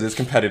West because it's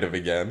competitive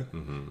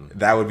again.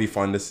 That would be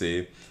fun to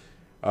see.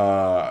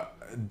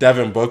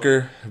 Devin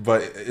Booker,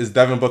 but is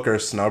Devin Booker a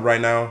snub right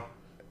now?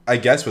 I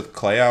guess with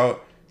Clay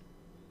out.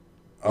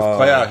 With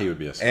Clay out, he would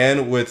be a snub.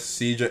 And with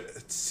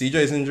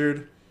CJ's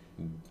injured.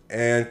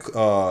 And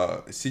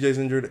CJ's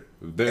injured.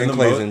 And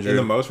Clay's injured. In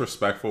the most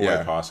respectful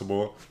way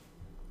possible,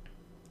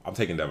 I'm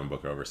taking Devin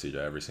Booker over CJ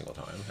every single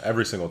time.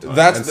 Every single time.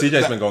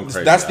 CJ's been going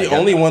crazy. That's the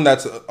only one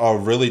that's a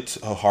really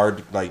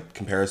hard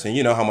comparison.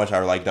 You know how much I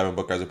like Devin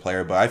Booker as a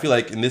player, but I feel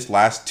like in this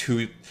last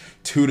 2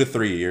 to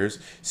 3 years,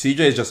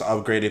 CJ's just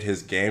upgraded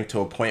his game to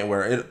a point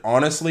where it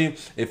honestly,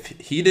 if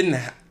he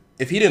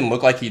didn't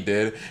look like he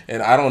did,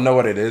 and I don't know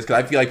what it is,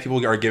 because I feel like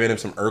people are giving him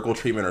some Urkel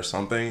treatment or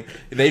something,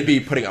 they'd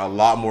be putting a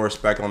lot more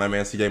respect on that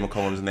man CJ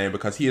McCollum's name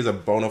because he is a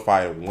bona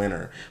fide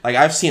winner. Like,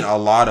 I've seen a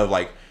lot of,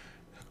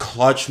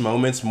 clutch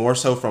moments, more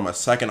so from a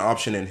second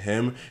option in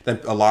him than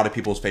a lot of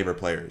people's favorite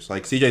players.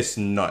 Like, CJ's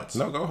nuts.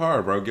 No, go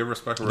hard, bro. Give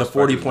respect where respect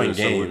is due. The 40-point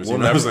games. So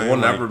we'll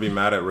never be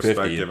mad at respect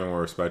 50. Given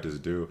where respect is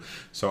due.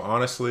 So,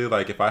 honestly,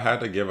 if I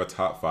had to give a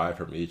top 5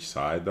 from each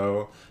side,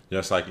 though,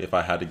 just if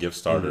I had to give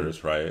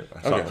starters, right?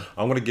 So okay.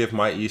 I'm going to give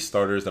my East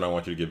starters, then I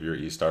want you to give your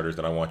East starters,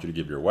 then I want you to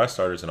give your West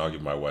starters, and I'll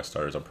give my West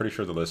starters. I'm pretty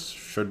sure the list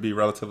should be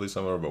relatively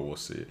similar, but we'll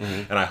see.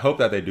 And I hope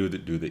that they do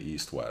the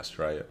East-West,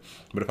 right?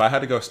 But if I had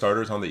to go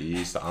starters on the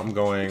East, I'm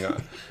going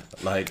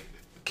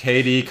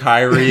KD,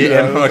 Kyrie,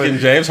 and fucking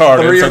James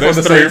Harden. So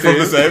there's 3 from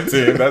the same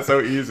team. That's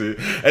so easy.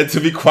 And to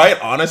be quite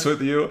honest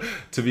with you,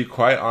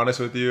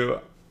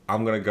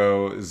 I'm going to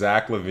go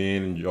Zach LaVine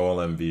and Joel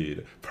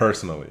Embiid,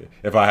 personally,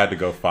 if I had to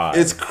go 5.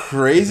 It's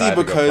crazy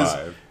because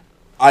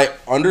I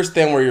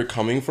understand where you're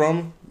coming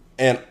from,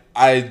 and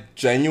I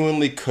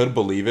genuinely could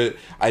believe it.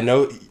 I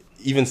know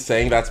even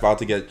saying that's about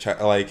to get,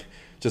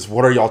 just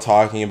what are y'all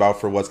talking about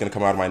for what's going to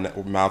come out of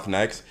my mouth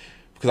next?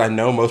 Because I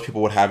know most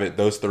people would have it,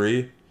 those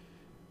 3,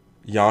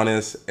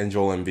 Giannis and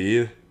Joel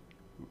Embiid.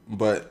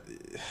 But,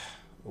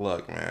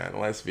 look, man,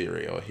 let's be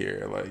real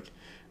here.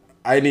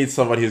 I need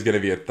somebody who's going to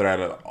be a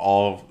threat at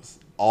all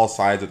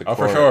sides of the court.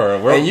 Oh, for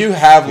sure. And you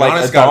have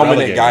Giannis a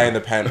dominant guy in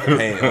the paint.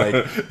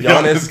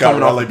 Giannis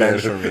coming off the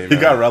bench for me. Man. He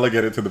got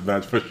relegated to the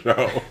bench for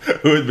sure.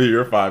 Who would be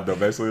your 5 though?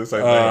 Basically the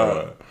same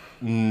thing.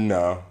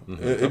 No,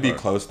 it'd be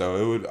close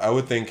though. I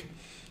would think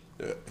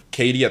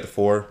KD at the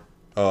 4,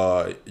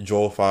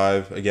 Joel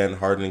 5. Again,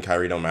 Harden and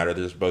Kyrie don't matter.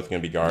 They're just both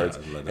going to be guards.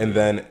 Yeah, and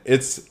then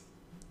it's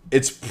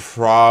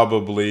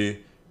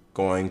probably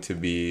going to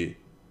be.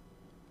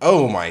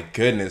 Oh my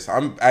goodness.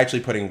 I'm actually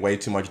putting way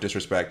too much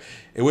disrespect.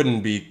 It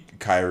wouldn't be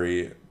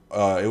Kyrie.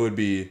 It would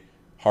be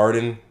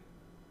Harden,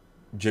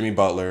 Jimmy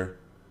Butler,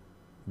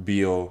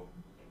 Beal,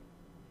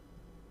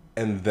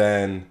 and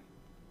then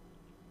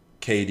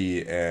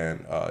KD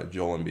and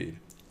Joel Embiid.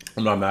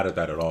 I'm not mad at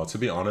that at all. To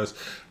be honest,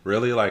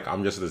 really,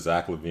 I'm just the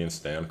Zach LaVine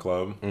stan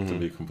club, to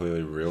be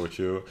completely real with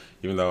you.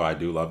 Even though I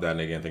do love that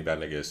nigga and think that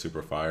nigga is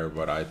super fire,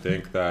 but I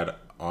think that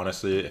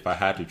honestly, if I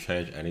had to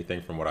change anything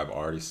from what I've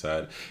already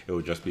said, it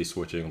would just be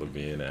switching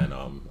LaVine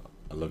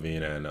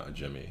and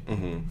Jimmy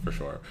for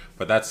sure.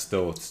 But that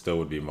still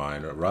would be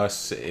mine.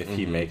 Russ, if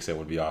he makes it,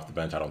 would be off the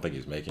bench. I don't think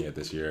he's making it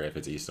this year. If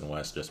it's East and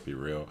West, just be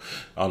real.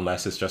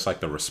 Unless it's just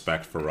the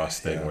respect for Russ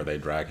thing where they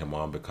drag him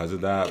on because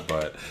of that.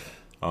 But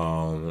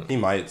he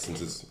might,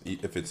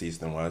 if it's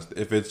East and West.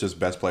 If it's just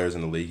best players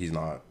in the league, he's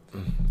not.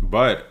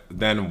 But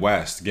then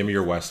West, give me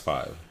your West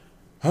 5.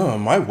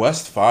 My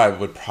West 5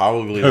 would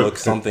probably look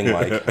something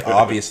like,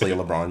 obviously,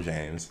 LeBron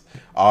James,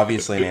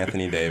 obviously, an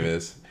Anthony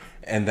Davis,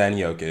 and then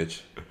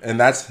Jokic. And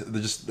that's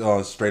just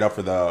straight up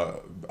for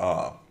the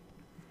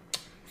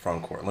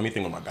front court. Let me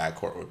think what my back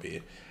court would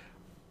be.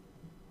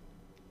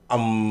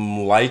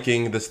 I'm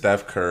liking the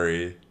Steph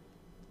Curry.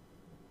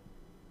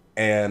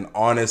 And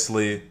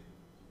honestly,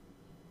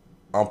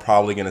 I'm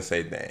probably going to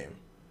say Dame.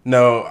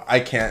 No,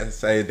 I can't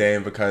say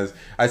Dame because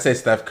I say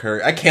Steph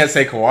Curry. I can't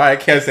say Kawhi. I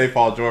can't say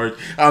Paul George.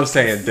 I'm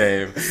saying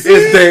Dame.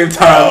 It's Dame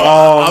time.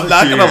 I'm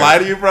not going to lie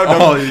to you, bro.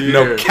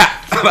 No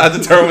cap. I have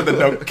to turn with the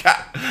no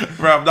cap.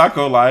 Bro, I'm not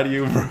going to lie to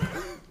you, bro.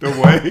 The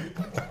way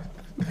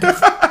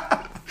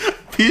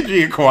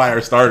PG and Kawhi are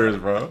starters,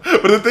 bro.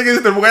 But the thing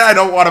is, the way I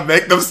don't want to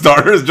make them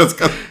starters just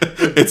because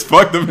it's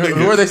fuck them niggas.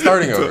 Who are they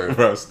starting over?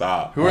 Bro,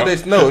 stop. Who are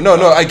they? No.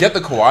 I get the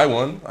Kawhi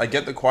one. I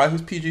get the Kawhi.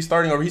 Who's PG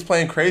starting over? He's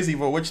playing crazy,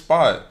 but which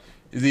spot?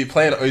 Is he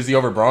playing? Is he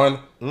over Braun?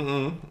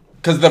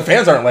 Because the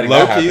fans aren't letting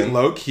that happen.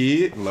 Low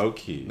key.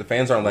 The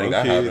fans aren't letting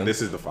that happen.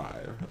 This is the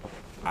 5.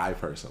 I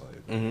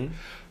personally.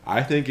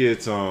 I think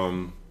it's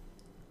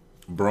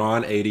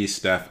Braun, AD,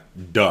 Steph.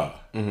 Duh.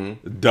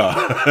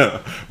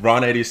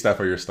 Braun, AD, Steph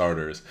are your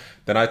starters.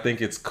 Then I think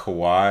it's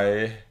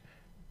Kawhi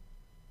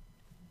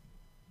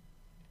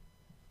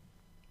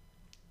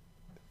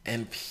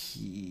and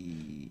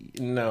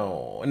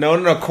No.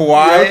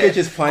 Kawhi. Jokic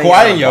is playing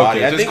Kawhi and Jokic.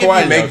 Jokic. I think Kawhi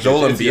if you make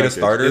Joel Embiid a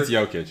starter, it's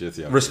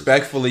Jokic.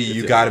 Respectfully,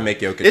 you got to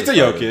make Jokic. It's a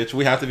Jokic.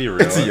 We have to be real.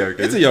 It's a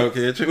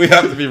Jokic. We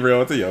have to be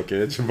real. It's a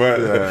Jokic.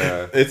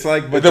 But it's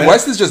like, but the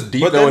West is just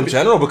deep though in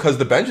general because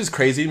the bench is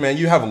crazy, man.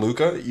 You have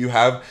Luka, you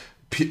have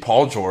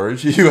Paul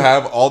George, you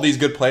have all these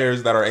good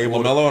players that are able.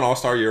 LaMelo an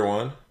All-Star year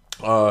one.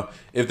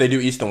 If they do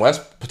East and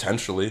West,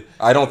 potentially.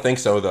 I don't think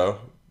so though.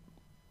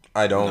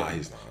 I don't. Nah,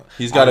 he's not.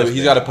 He's got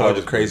to put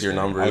up crazier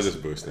numbers. I was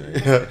just boosting.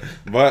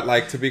 But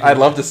like I'd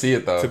love to see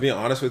it though. To be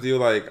honest with you,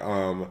 like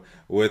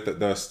with the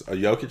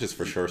Jokic is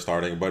for sure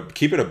starting, but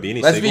keep it a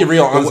beanie. Let's be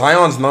real on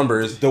Zion's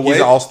numbers. He's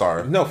an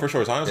all-star. No, for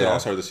sure, Zion's an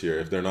all-star this year.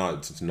 If they're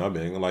not, it's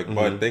nubbing. Like,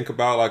 but think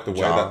about like the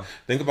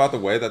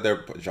way that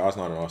they're Ja's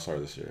not an all-star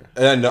this year.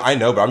 And I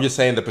know, but I'm just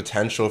saying the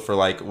potential for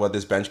like what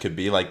this bench could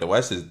be. Like the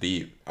West is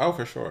deep. Oh,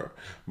 for sure.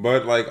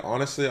 But like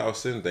honestly, I was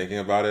sitting thinking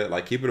about it.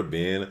 Like, keep it a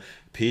bean.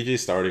 PG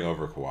starting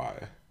over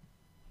Kawhi.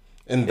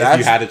 And if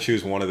you had to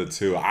choose one of the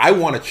two, I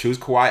want to choose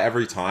Kawhi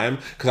every time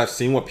because I've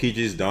seen what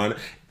PG's done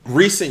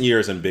recent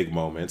years in big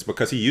moments,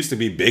 because he used to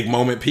be big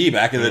moment P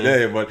back in the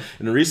day, but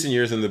in recent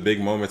years in the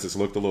big moments it's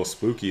looked a little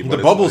spooky. But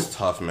the bubble's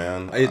tough,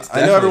 man.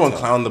 I know everyone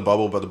clowned the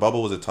bubble, but the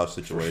bubble was a tough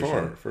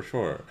situation. For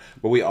sure.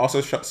 But we also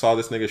saw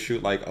this nigga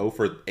shoot like 0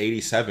 for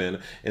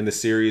 87 in the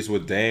series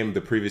with Dame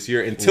the previous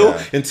year until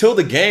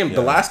the game.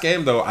 The last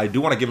game though, I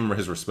do want to give him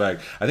his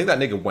respect. I think that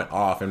nigga went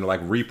off and like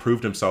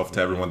reproved himself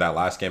to everyone. That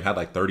last game had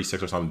like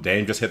 36 or something.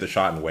 Dame just hit the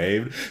shot and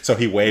waved, so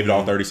he waved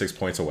all 36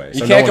 points away.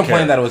 So you can't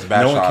complain that it was a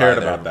bad shot. No one cared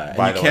about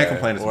that. You can't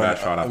complain it's a bad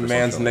shot. After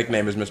man's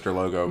nickname is Mr.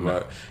 Logo,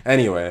 but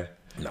anyway.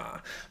 Nah,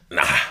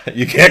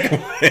 you can't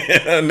complain.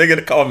 A nigga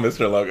to call him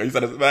Mr. Logo. He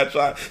said it's a bad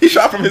shot. He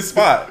shot from his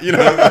spot. You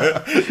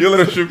know, you let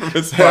him shoot from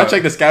his spot. I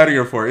checked the scouting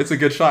report. It's a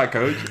good shot,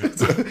 coach.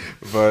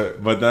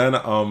 but then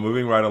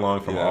moving right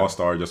along from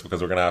All-Star, just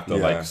because we're gonna have to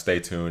like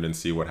stay tuned and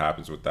see what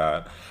happens with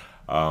that.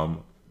 I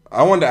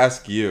wanted to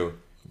ask you.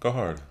 Go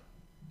hard.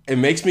 It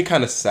makes me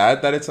kind of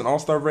sad that it's an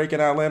all-star break in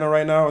Atlanta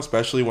right now,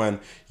 especially when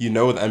you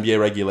know with NBA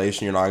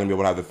regulation you're not going to be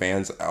able to have the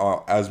fans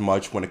as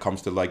much when it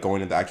comes to like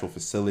going into actual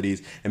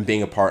facilities and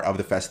being a part of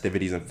the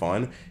festivities and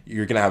fun.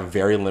 You're going to have a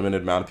very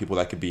limited amount of people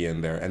that could be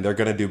in there, and they're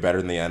going to do better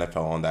than the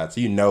NFL on that.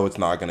 So you know it's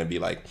not going to be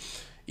like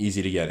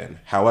easy to get in.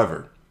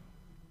 However,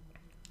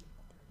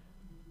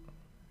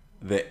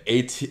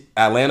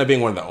 Atlanta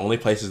being one of the only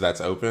places that's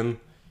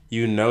open,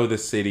 you know the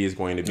city is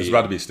going to be... It's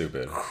about to be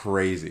stupid.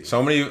 Crazy.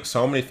 So many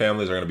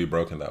families are going to be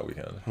broken that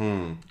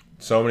weekend.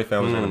 So many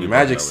families are going to be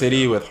Magic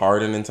City with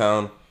Harden in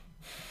town.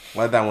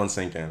 Let that one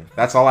sink in.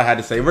 That's all I had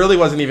to say. It really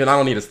wasn't even... I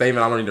don't need a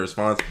statement. I don't need a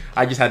response.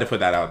 I just had to put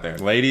that out there.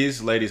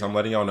 Ladies, I'm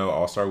letting y'all know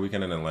All-Star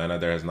Weekend in Atlanta.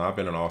 There has not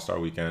been an All-Star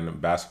Weekend in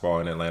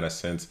basketball in Atlanta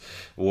since...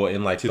 Well,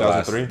 in like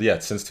 2003?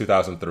 Since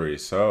 2003.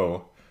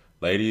 So...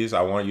 Ladies,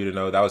 I want you to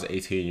know that was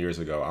 18 years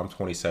ago. I'm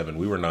 27.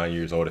 We were 9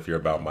 years old if you're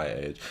about my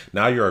age.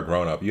 Now you're a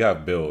grown-up. You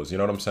have bills. You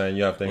know what I'm saying?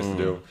 You have things to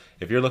do.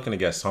 If you're looking to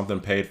get something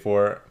paid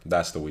for,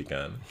 that's the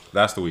weekend.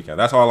 That's the weekend.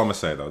 That's all I'm going to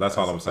say, though. That's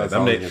all I'm going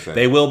to say.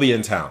 They will be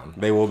in town.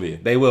 They will be.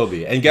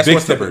 And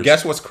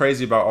guess what's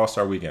crazy about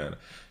All-Star Weekend?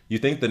 You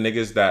think the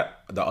niggas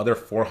that the other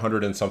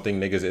 400 and something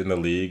niggas in the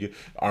league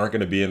aren't going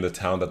to be in the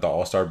town that the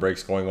All-Star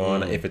break's going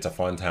on if it's a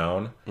fun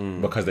town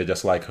because they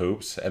just like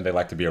hoops and they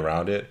like to be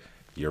around it?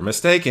 You're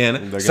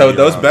mistaken. So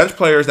those bench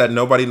players that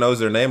nobody knows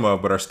their name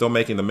of but are still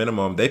making the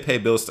minimum, they pay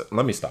bills.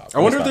 Let me stop. I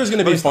wonder if there's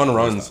going to be fun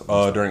runs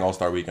during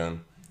All-Star Weekend.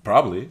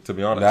 Probably, to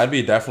be honest. That'd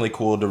be definitely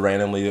cool to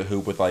randomly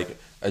hoop with like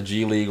a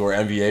G League or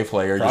NBA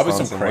player. Probably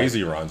some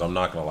crazy runs. I'm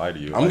not going to lie to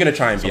you. I'm going to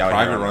try and be out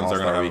private here runs. Are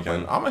going to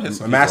weekend. I'm going to hit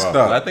some masked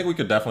up. I think we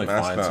could definitely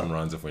find some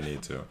runs if we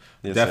need to.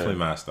 Yes, definitely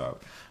masked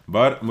up.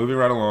 But moving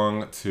right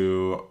along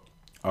to,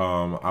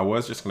 I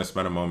was just going to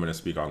spend a moment and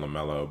speak on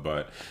LaMelo,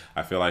 but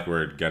I feel like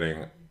we're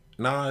getting...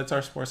 Nah, it's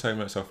our sports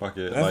segment, so fuck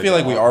it. I feel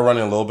like we are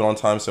running a little bit on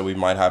time, so we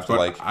might have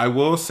to I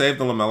will save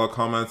the LaMelo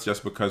comments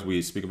just because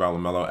we speak about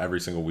LaMelo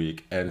every single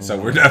week, and so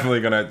we're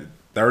definitely gonna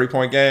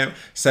 30-point game,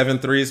 7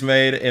 threes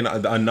made in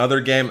another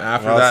game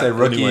after that. Say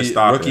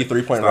rookie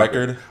 3-point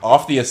record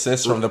off the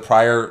assist from the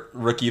prior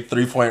rookie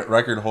 3-point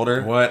record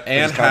holder. What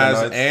and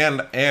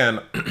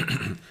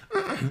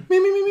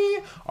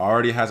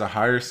already has a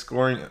higher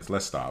scoring.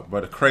 Let's stop.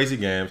 But crazy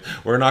games.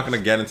 We're not going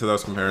to get into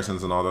those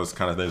comparisons and all those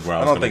kind of things where I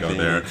was going to go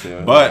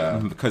there.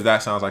 But because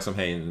that sounds like some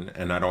hating,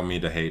 and I don't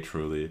mean to hate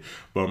truly.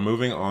 But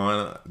moving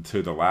on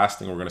to the last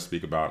thing we're going to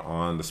speak about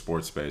on the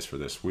sports space for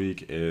this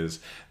week is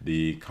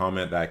the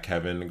comment that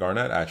Kevin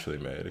Garnett actually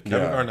made.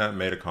 Kevin Garnett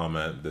made a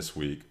comment this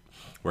week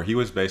where he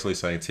was basically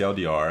saying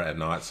TLDR and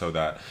not so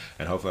that,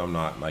 and hopefully I'm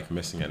not like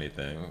missing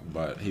anything,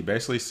 but he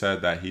basically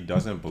said that he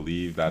doesn't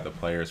believe that the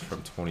players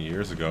from 20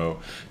 years ago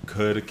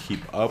could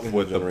keep up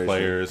with the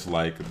players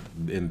like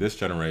in this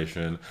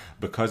generation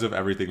because of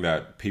everything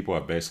that people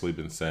have basically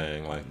been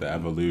saying, like the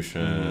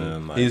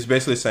evolution. Like, he's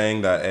basically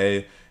saying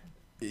that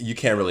you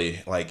can't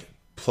really like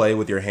play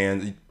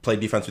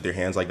defense with your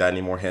hands like that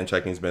anymore. Hand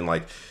checking's been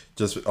like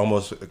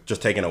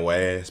just taken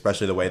away,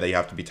 especially the way that you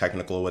have to be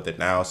technical with it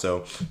now.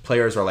 So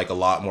players are like a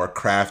lot more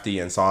crafty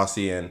and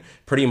saucy, and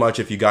pretty much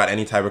if you got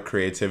any type of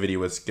creativity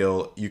with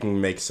skill, you can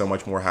make so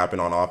much more happen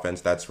on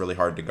offense. That's really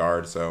hard to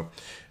guard. So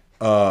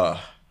I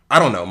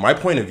don't know. My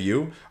point of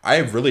view, I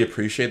really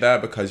appreciate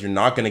that because you're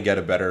not going to get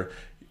a better.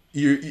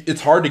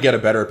 It's hard to get a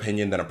better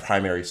opinion than a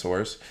primary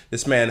source.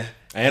 This man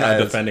and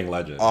a defending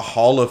legend, a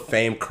Hall of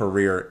Fame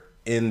career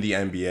in the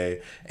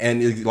NBA,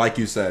 and like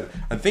you said,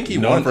 I think he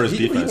won for his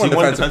defense. He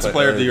won Defensive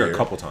Player of the Year a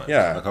couple times.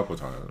 Yeah, a couple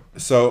times.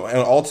 So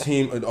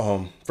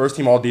and first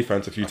team all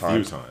defense a few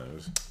times.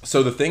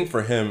 So the thing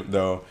for him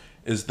though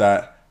is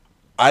that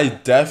I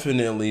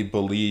definitely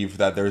believe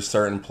that there's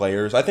certain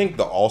players. I think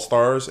the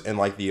all-stars and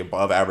like the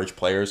above-average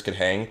players could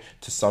hang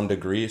to some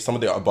degree. Some of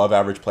the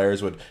above-average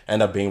players would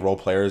end up being role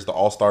players. The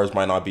all-stars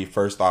might not be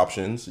first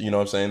options. You know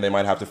what I'm saying? They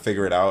might have to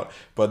figure it out.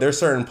 But there's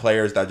certain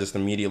players that just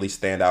immediately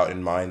stand out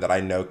in mind that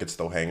I know could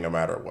still hang no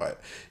matter what.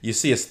 You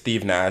see a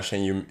Steve Nash,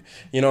 and you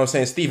know what I'm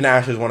saying? Steve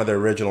Nash is one of the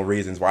original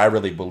reasons why I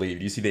really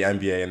believe. You see the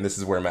NBA, and this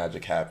is where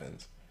magic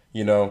happens.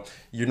 You know,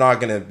 you're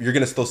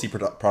gonna still see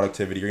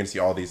productivity. You're gonna see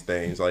all these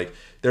things. Like,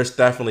 there's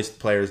definitely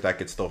players that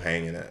could still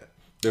hang in it.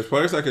 There's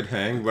players that could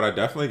hang, but I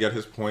definitely get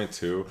his point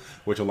too,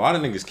 which a lot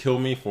of niggas kill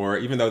me for,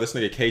 even though this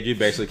nigga KG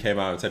basically came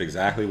out and said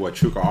exactly what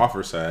Chuka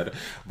Offer said.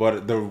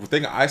 But the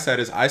thing I said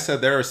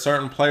there are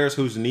certain players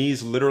whose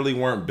knees literally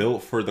weren't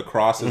built for the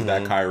crosses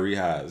that Kyrie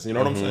has. You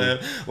know what I'm saying?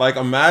 Like,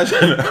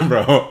 imagine,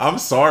 bro, I'm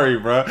sorry,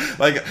 bro.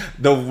 Like,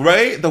 the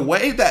way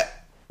that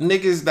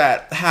niggas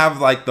that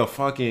have like the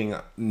fucking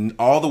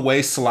all the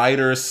way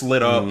sliders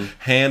slid up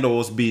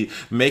handles be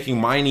making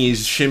my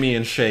knees shimmy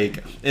and shake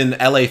in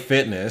LA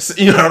Fitness,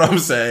 you know what I'm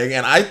saying?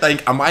 And I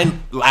think my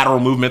lateral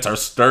movements are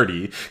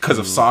sturdy because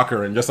of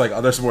soccer and just like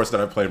other sports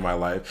that I've played in my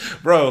life,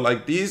 bro.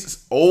 Like,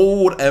 these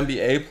old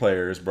NBA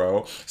players,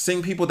 bro,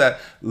 seeing people that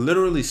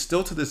literally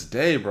still to this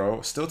day,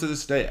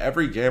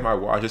 every game I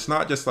watch, it's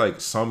not just like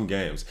some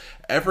games,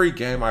 every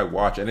game I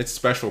watch, and it's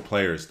special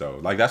players though.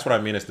 Like, that's what I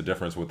mean. It's the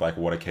difference with like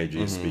what a KG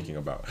is speaking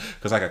about,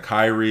 because like a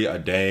Kyrie, a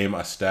Dame,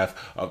 a Steph,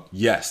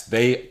 yes,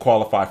 they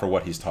qualify for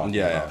what he's talking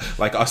about.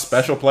 Like a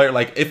special player,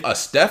 like if a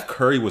Steph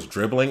Curry was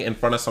dribbling in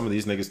front of some of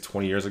these niggas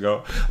 20 years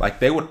ago, like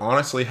they would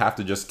honestly have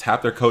to just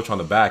tap their coach on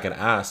the back and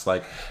ask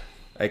like,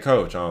 hey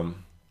coach,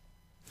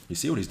 you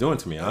see what he's doing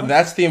to me, huh?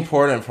 That's the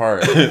important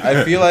part.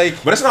 I feel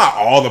like, but it's not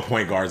all the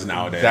point guards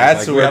nowadays.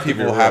 That's like, where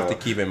people have to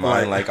keep in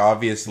mind. Like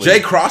obviously, Jay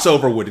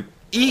Crossover would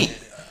eat.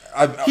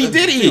 He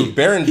did eat.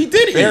 Baron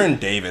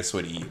Davis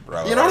would eat,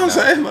 bro. You know what I'm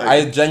saying? Like,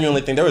 I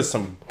genuinely think there was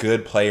some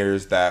good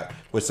players that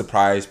would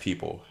surprise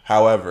people.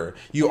 However,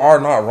 you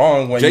are not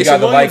wrong when you got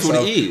the likes of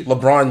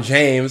LeBron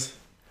James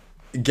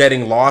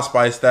getting lost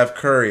by Steph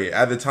Curry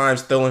at the time,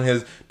 still in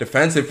his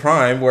defensive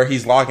prime, where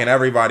he's locking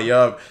everybody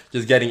up,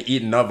 just getting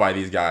eaten up by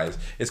these guys.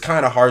 It's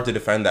kind of hard to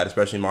defend that,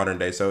 especially in modern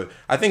day. So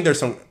I think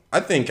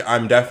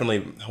I'm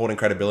definitely holding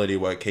credibility to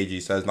what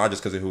KG says, not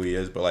just because of who he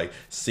is, but like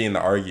seeing the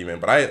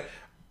argument. But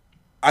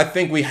I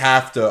think we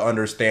have to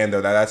understand,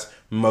 though, that that's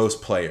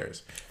most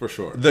players. For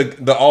sure.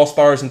 The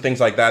all-stars and things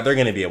like that, they're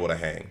going to be able to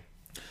hang.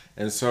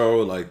 And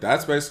so, like,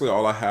 that's basically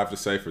all I have to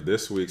say for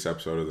this week's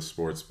episode of the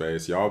Sports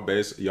Space.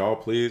 Y'all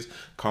please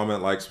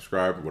comment, like,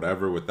 subscribe,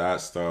 whatever with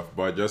that stuff.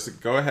 But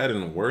just go ahead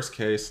and, worst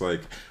case,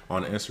 like,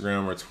 on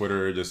Instagram or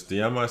Twitter, just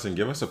DM us and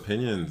give us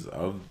opinions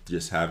of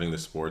just having the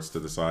sports to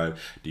decide.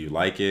 Do you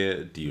like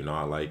it? Do you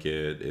not like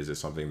it? Is it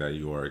something that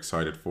you are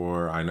excited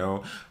for? I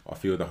know a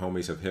few of the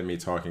homies have hit me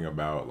talking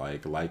about,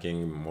 like,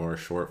 liking more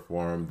short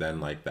form than,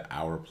 like, the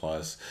hour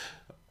plus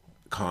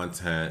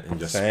content and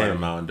just spread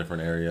them out in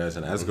different areas.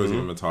 And Esco's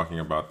even been talking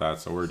about that.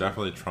 So we're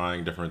definitely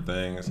trying different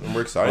things. And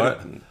we're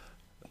excited.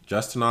 But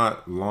just to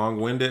not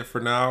long-winded for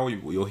now,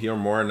 you'll hear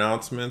more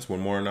announcements when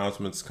more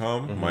announcements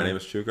come. My name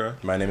is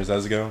Chuka. My name is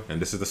Esgo.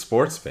 And this is the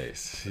Sports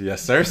Space.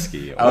 Yes,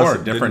 Sirski.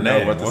 Or different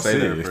name. What to say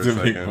there for a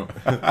second.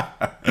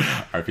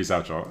 All right, peace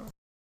out, y'all.